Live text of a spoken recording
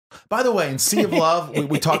By the way, in Sea of Love,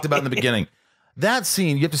 we talked about in the beginning. That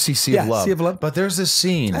scene, you have to see Sea of Love. Sea of Love. But there's this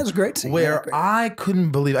scene. That was a great scene. Where I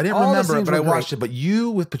couldn't believe, I didn't remember it, but I watched it. But you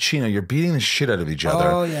with Pacino, you're beating the shit out of each other.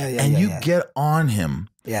 Oh, yeah, yeah. And you get on him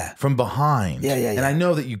from behind. Yeah, yeah, yeah. And I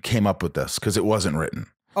know that you came up with this because it wasn't written.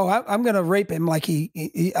 Oh, I'm gonna rape him like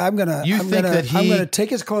I'm gonna take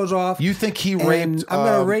his clothes off. You think he raped? I'm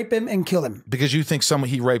gonna rape him and kill him because you think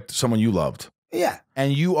he raped someone you loved. Yeah.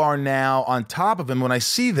 And you are now on top of him. When I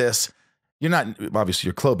see this, you're not, obviously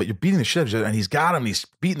you're clothed, but you're beating the shit out of him, and he's got him, he's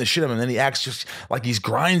beating the shit out of him, and then he acts just like he's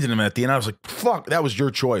grinding him at the end. I was like, fuck, that was your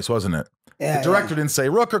choice, wasn't it? Yeah, the director didn't say,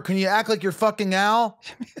 Rooker, can you act like you're fucking Al?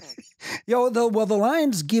 Well, the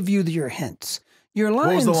lines give you your hints. Your lines.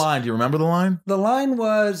 What was the line? Do you remember the line? The line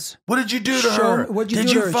was, what did you do to her? What did you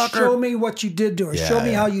do to her? Show me what you did to her. Yeah, show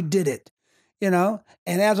me how you did it. You know?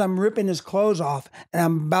 And as I'm ripping his clothes off, and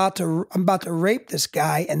I'm about to rape this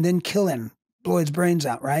guy and then kill him, blow his brains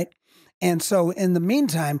out, right? And so in the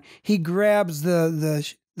meantime, he grabs the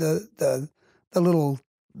little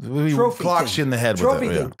trophy clocks you in the head trophy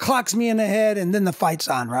with it. Yeah. Clocks me in the head, and then the fight's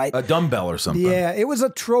on, right? A dumbbell or something. Yeah, it was a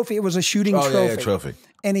trophy. It was a shooting trophy. Yeah, trophy.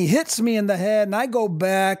 And he hits me in the head, and I go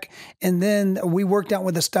back, and then we worked out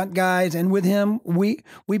with the stunt guys, and with him, we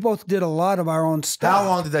both did a lot of our own stuff. How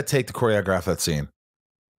long did that take to choreograph that scene?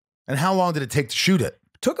 And how long did it take to shoot it?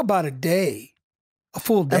 Took about a day, a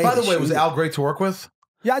full day. And by the way, was Al great to work with?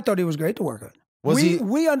 Yeah, I thought he was great to work with. Was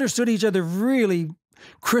we understood each other really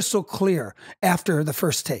crystal clear after the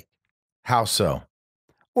first take. How so?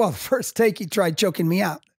 Well, the first take, he tried choking me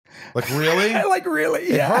out. Like really? Like really,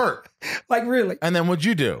 It hurt. Like really. And then what'd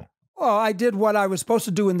you do? Well, I did what I was supposed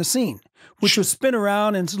to do in the scene, which was spin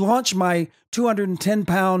around and launch my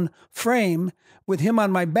 210-pound frame with him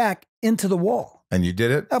on my back into the wall. And you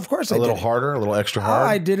did it? Of course I did. A little harder, a little extra hard?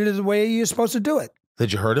 I did it the way you're supposed to do it.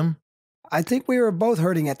 Did you hurt him? I think we were both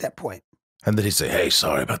hurting at that point. And did he say, hey,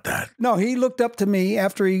 sorry about that? No, he looked up to me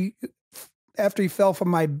after he fell from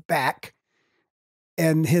my back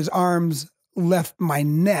and his arms left my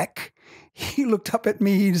neck. He looked up at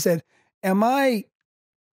me. He said, am I,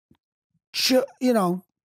 you know,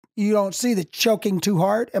 you don't see the choking too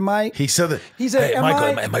hard? Am I? He said that. He said, hey,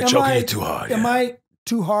 Michael, am I choking you too hard? Am I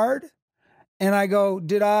too hard? And I go,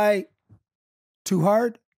 did I too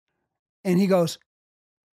hard? And he goes,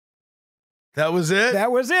 that was it?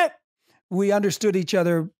 That was it. We understood each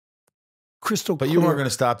other crystal clear. But you weren't going to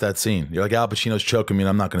stop that scene. You're like, Al Pacino's choking me and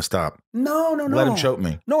I'm not going to stop. No, no, no. Let him choke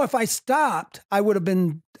me. No, if I stopped, I would have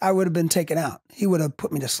been taken out. He would have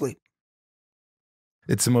put me to sleep.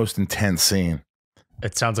 It's the most intense scene.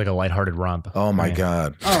 It sounds like a lighthearted romp. Oh my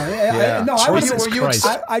God. Oh yeah.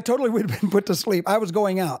 I totally would have been put to sleep. I was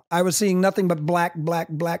going out. I was seeing nothing but black, black,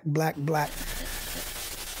 black, black, black.